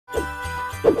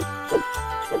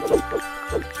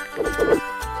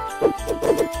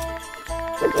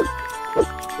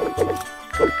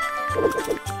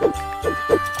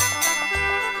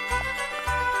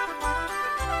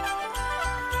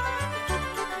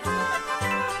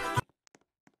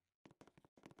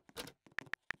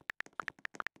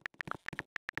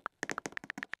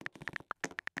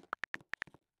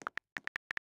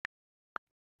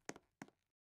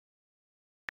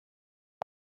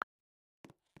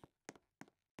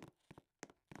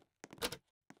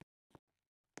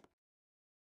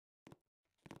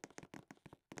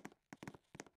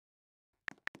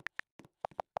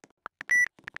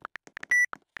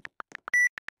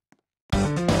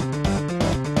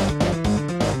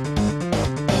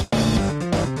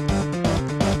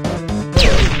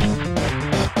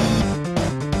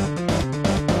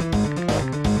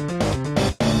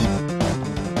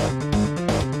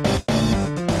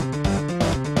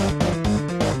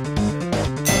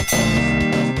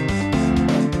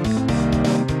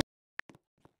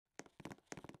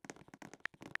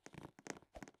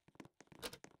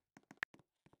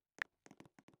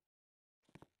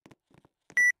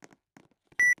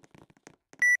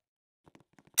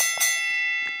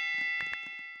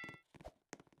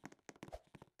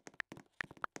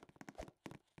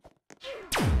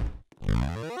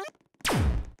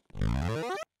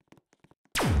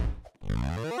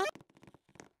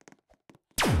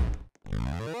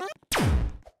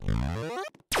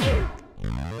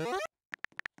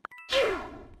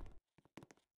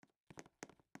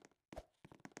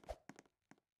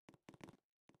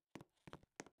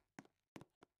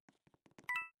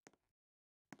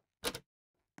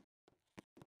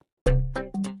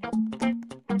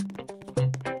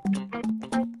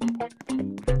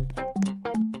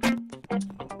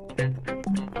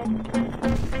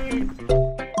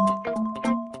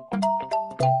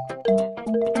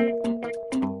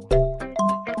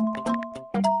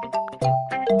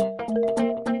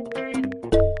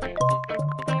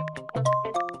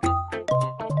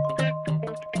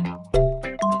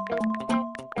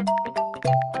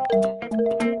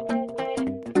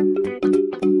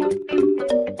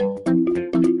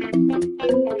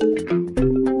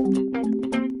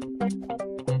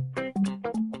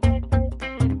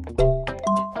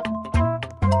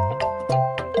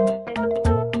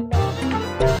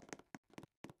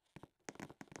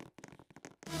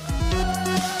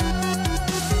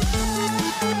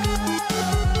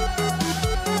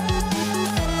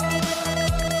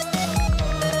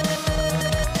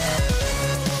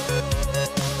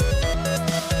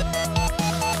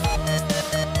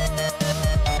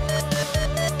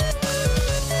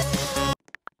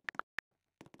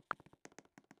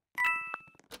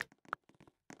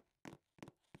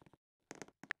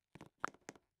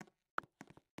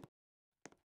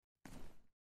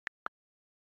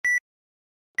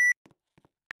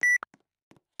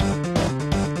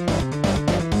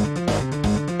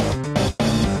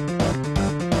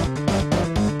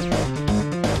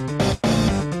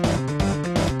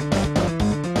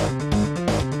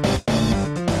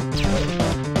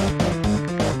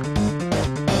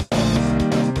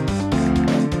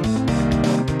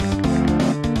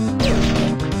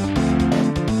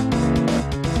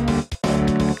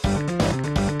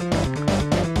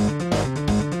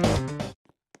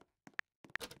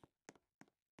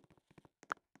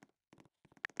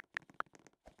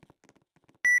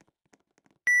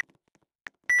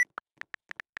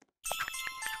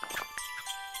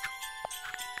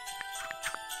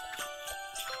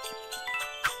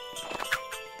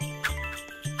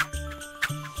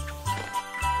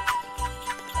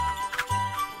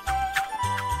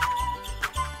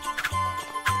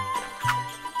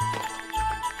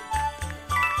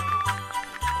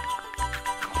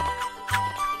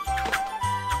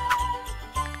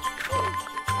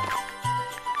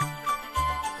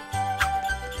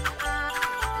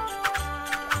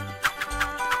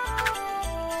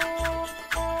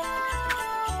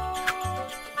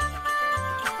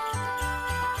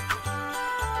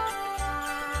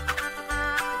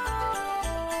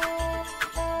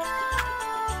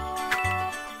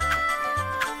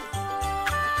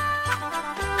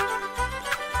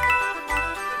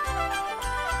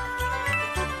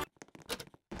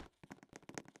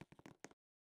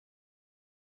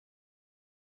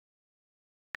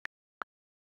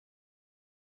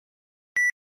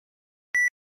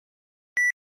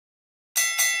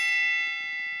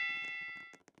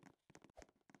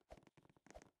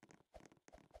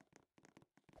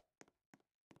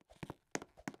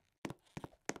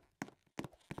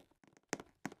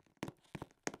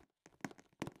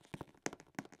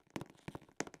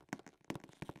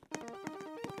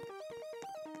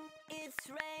It's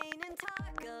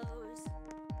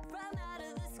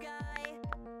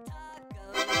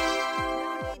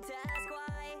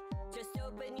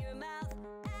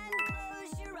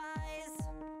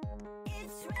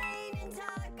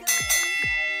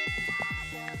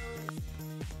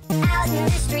Out in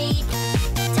the street,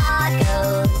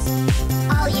 tacos,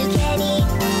 all you can eat.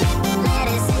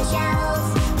 Lettuce and shells,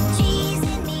 cheese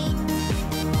and meat.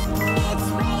 It's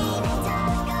raining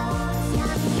tacos.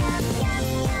 Yum, yum, yum,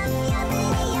 yum,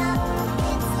 yummity yum.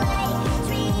 It's like a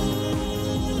dream.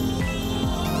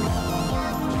 Yum,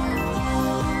 yum, yum,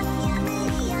 yum,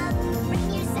 yummity yum. Bring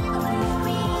your sour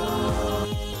cream.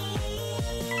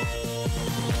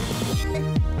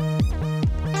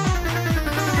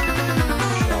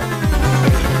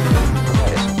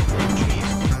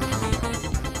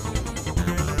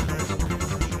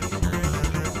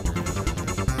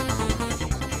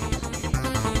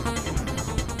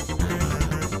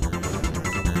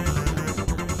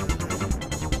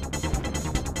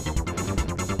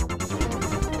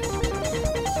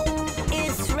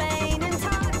 It's raining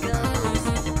tacos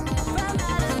from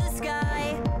out of the sky.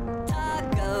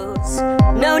 Tacos,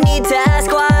 no need to ask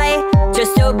why.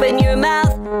 Just open your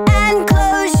mouth and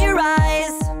close your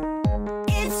eyes.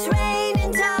 It's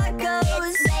raining tacos.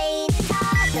 It's raining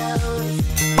tacos.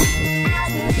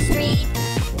 Out in the street,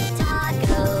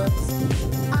 tacos,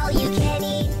 all you can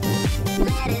eat.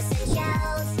 Lettuce and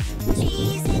shells,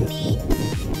 cheese and meat.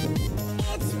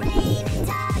 It's raining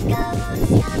tacos.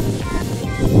 Yum, yum,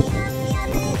 yum, yum,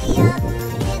 yummity yum.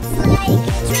 It's like a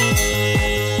dream.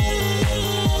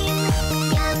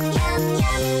 Yum, yum,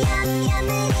 yum, yum,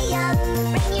 yummity yum.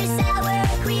 Bring your sour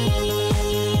cream.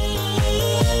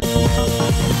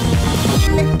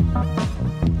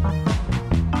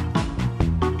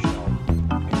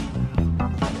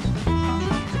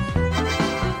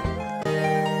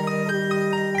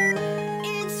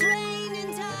 It's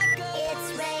raining tacos. It's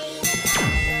raining tacos.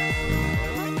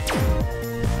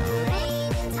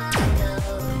 Raining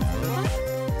tacos.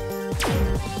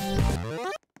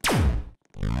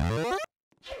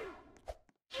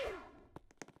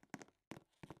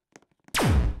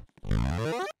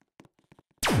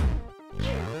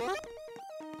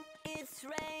 It's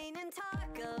raining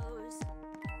tacos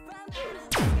from out of the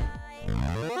sky.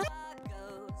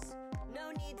 Tacos, no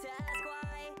need to ask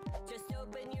why. Just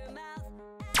open your mouth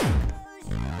and close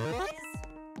your eyes.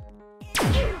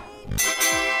 It's raining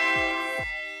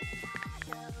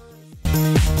tacos.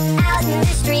 Out in the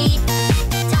street,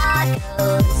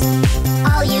 tacos,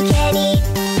 all you can eat.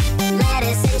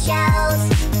 Lettuce and shells,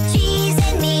 cheese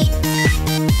and meat.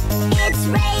 It's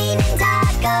raining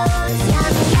tacos.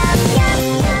 Yum, yum, yum,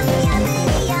 yum,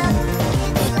 yummity yum.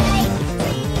 It's like a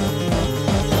dream.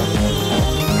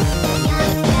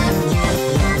 Yum, yum, yum,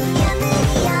 yum,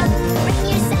 yummity yum. Bring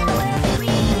your sour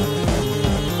cream.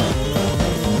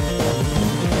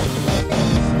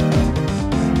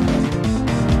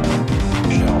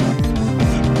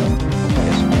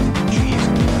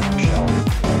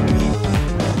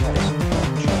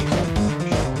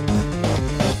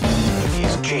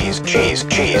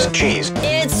 Cheese.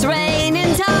 It's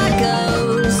raining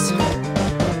tacos.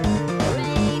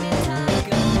 Raining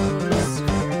tacos.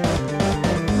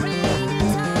 Raining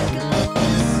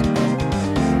tacos.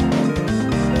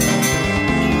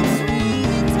 It's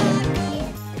raining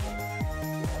tacos.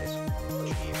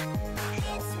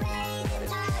 It's raining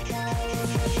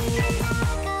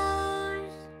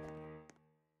tacos.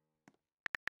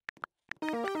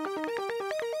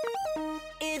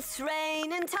 It's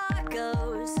raining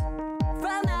tacos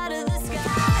from out of the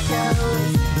sky.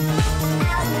 Tacos,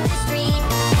 out in the street.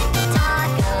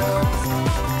 Tacos,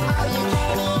 all you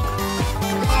can eat.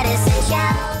 Lettuce and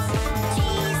shells,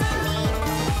 cheese and meat.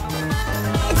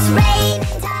 It's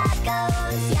raining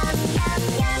tacos. Yum, yum,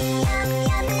 yum, yum,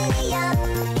 yummity yum.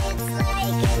 It's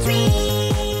like a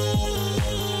dream.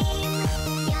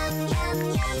 Yum, yum,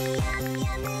 yum, yum,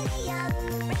 yummity yum.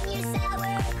 Bring your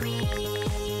sour cream.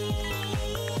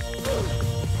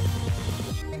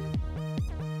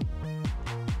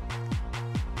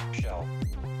 Shell,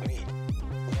 meat,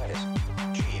 lettuce,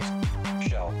 cheese,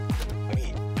 shell,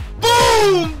 meat.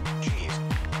 Boom! Cheese,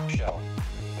 shell,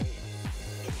 meat,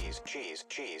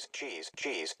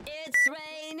 cheese. It's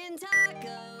raining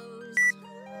tacos.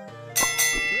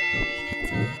 Raining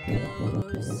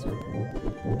tacos.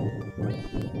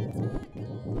 Raining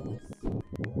tacos.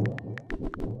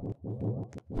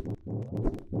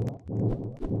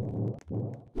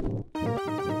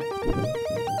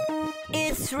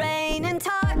 It's raining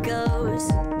tacos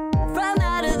from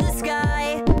out of the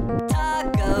sky.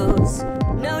 Tacos,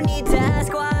 no need to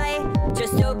ask why.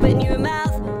 Just open your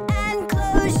mouth and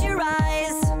close your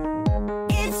eyes.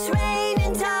 It's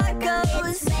raining tacos.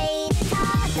 It's raining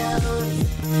tacos.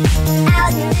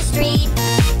 Out in the street,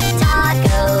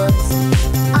 tacos,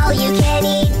 all you can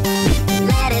eat.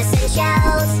 Lettuce and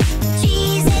shells,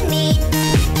 cheese and meat.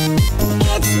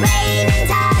 It's raining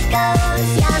tacos.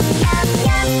 Yum, yum,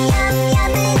 yum, yum.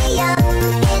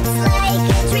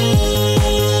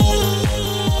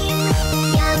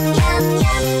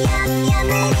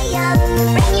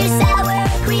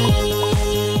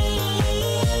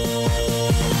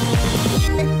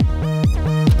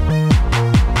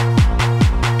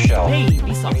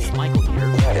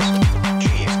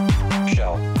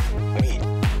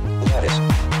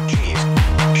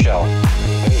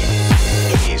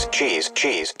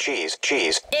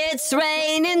 cheese. It's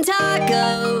raining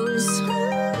tacos.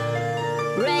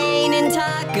 Raining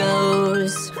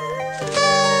tacos.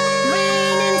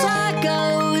 Raining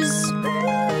tacos.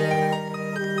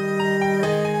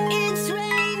 It's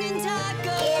raining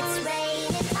tacos. It's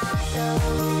raining tacos.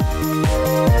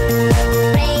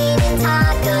 Raining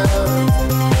tacos.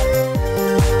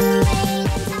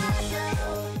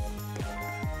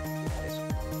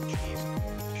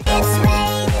 It's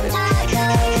raining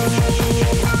tacos.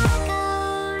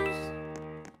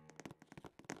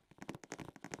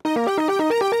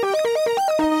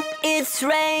 It's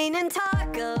raining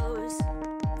tacos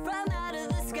from out of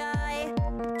the sky.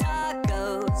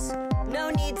 Tacos, no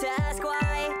need to ask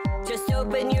why. Just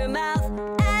open your mouth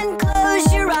and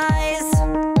close your eyes.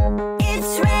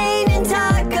 It's raining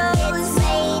tacos. It's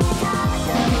raining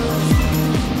tacos.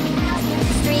 Out in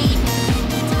the street,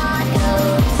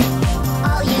 tacos.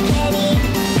 All you can eat,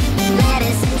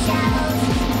 lettuce and shells,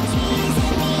 cheese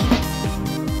and meat.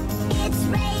 It's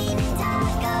raining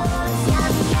tacos.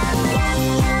 Yum, yum, yum,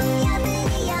 yum,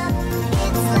 yummity yum.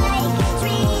 It's like a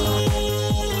dream.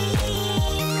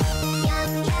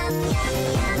 Yum, yum, yum,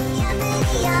 yum,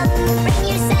 yummity yum. Bring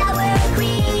your sour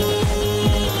cream.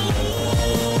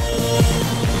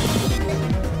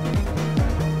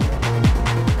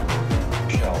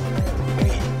 Shell,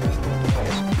 meat,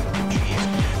 lettuce, cheese.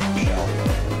 Shell,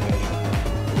 meat,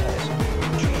 lettuce,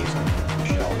 cheese.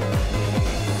 Shell, meat,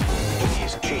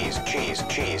 cheese, cheese,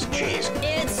 cheese, cheese.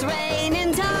 It's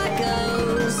raining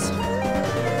tacos.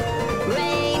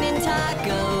 Raining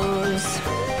tacos.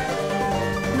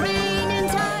 Raining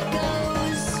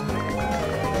tacos.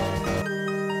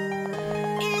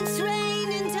 It's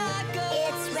raining tacos.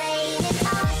 It's raining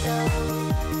tacos.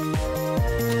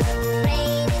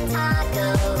 Raining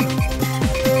tacos.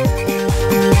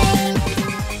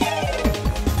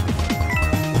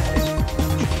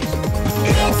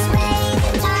 It's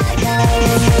raining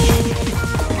tacos.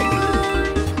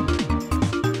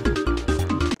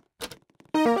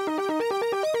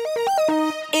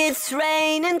 It's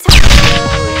raining tacos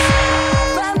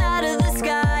from out of the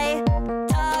sky.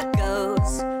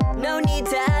 Tacos, no need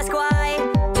to ask why.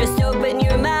 Just open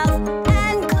your mouth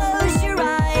and close your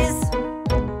eyes.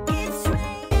 It's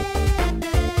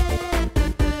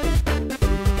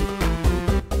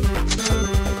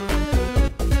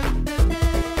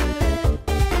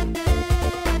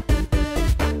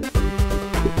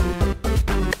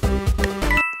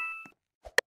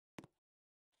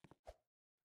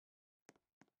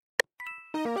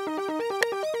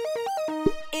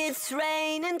It's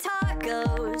raining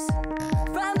tacos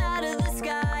from out of the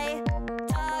sky.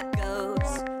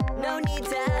 Tacos, no need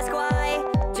to ask why.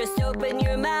 Just open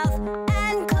your mouth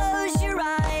and close your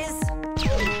eyes.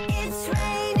 It's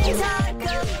raining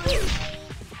tacos.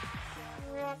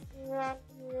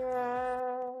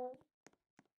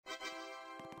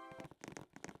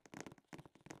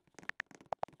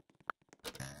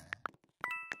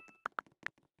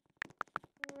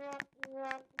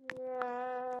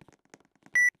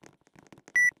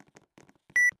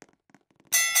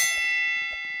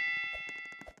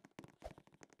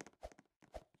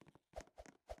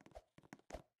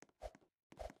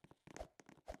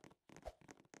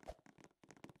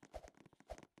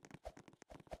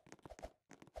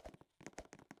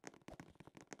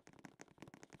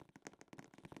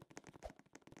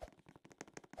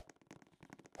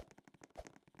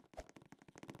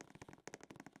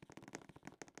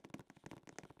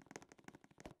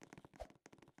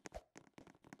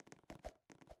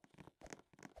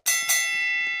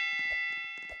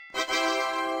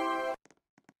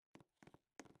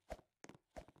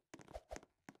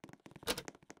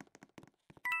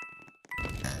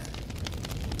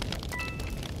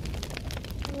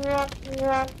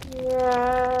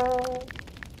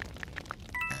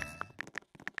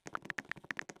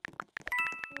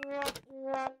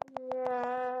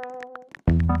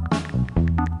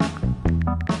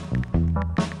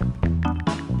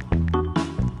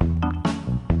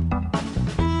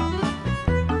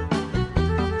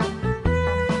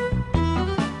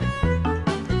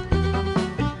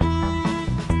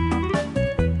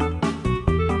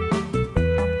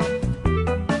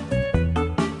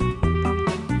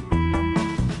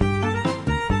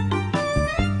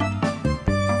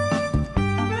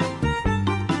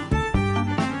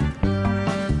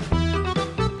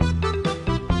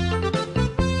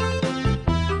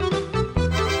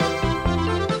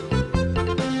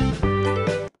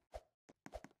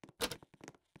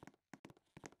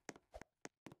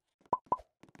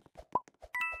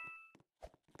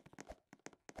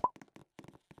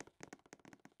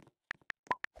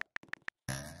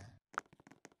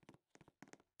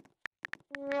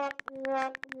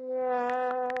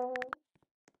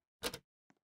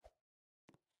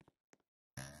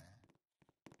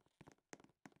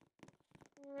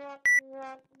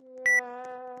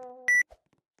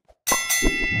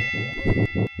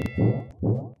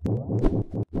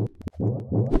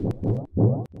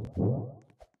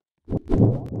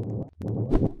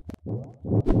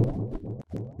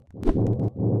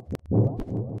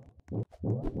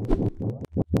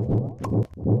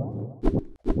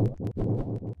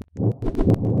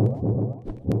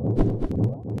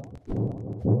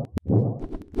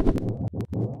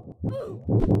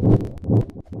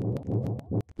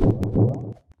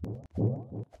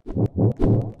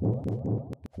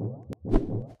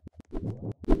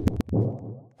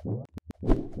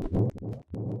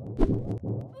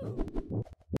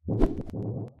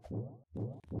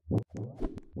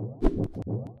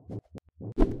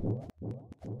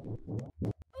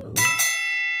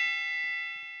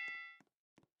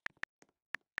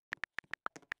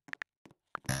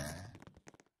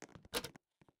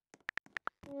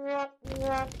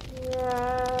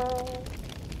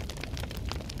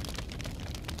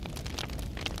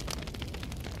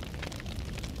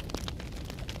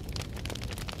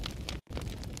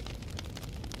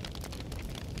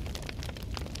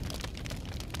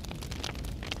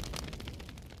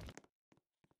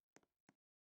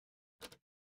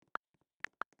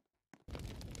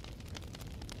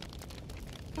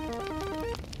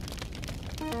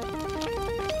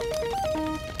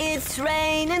 It's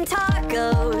raining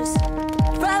tacos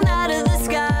from out of the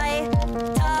sky.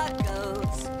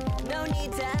 Tacos, no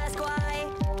need to ask why.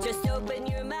 Just open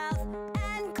your mouth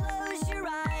and close your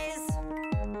eyes.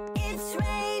 It's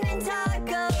raining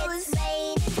tacos. It's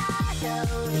raining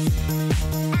tacos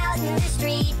out in the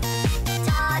street.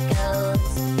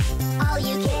 Tacos, all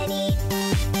you can eat.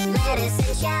 Lettuce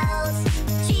and shells,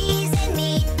 cheese and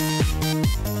meat.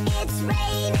 It's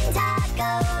raining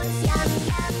tacos. Yum,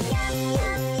 yum, yum,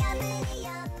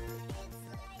 yum.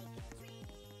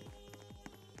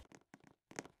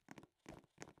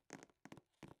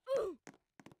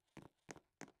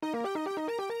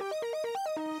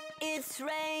 It's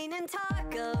raining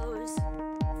tacos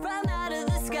from out of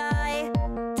the sky.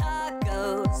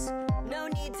 Tacos, no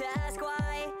need to ask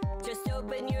why. Just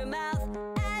open your mouth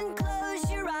and close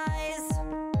your eyes.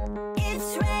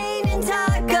 It's raining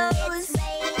tacos. It's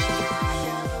raining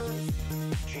tacos.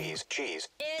 Cheese, cheese.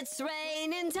 It's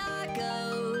raining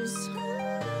tacos.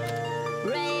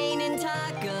 Raining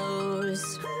tacos.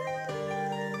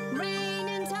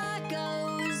 Raining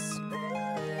tacos.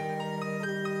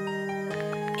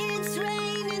 It's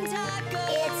raining tacos.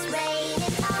 It's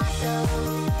raining tacos.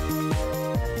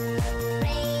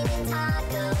 Raining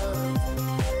tacos.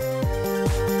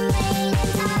 Raining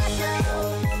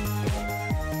tacos.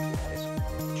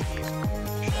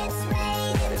 It's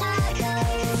raining tacos.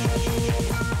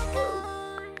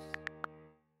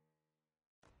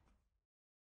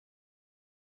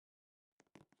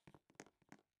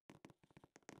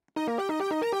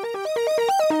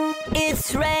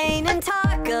 It's raining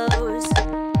tacos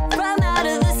from out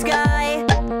of the sky.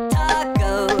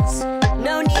 Tacos,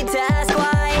 no need to ask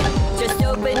why. Just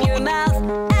open your mouth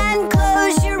and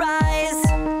close your eyes.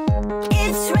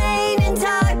 It's raining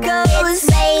tacos. It's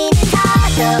raining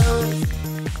tacos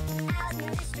out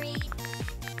in the street.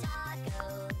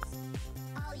 Tacos,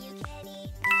 all you can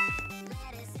eat.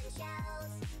 Lettuce and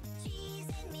shells, cheese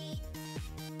and meat.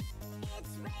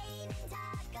 It's raining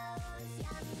tacos.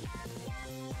 Yum, yum, yum,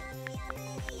 yum,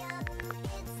 yum, yum.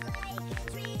 It's like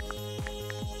a dream.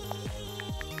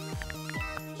 Yum,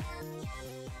 yum, yum,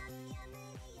 yum, yum,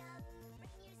 yum.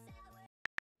 Bring your sour.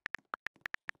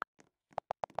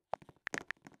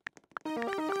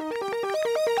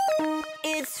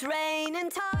 It's raining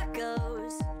tacos.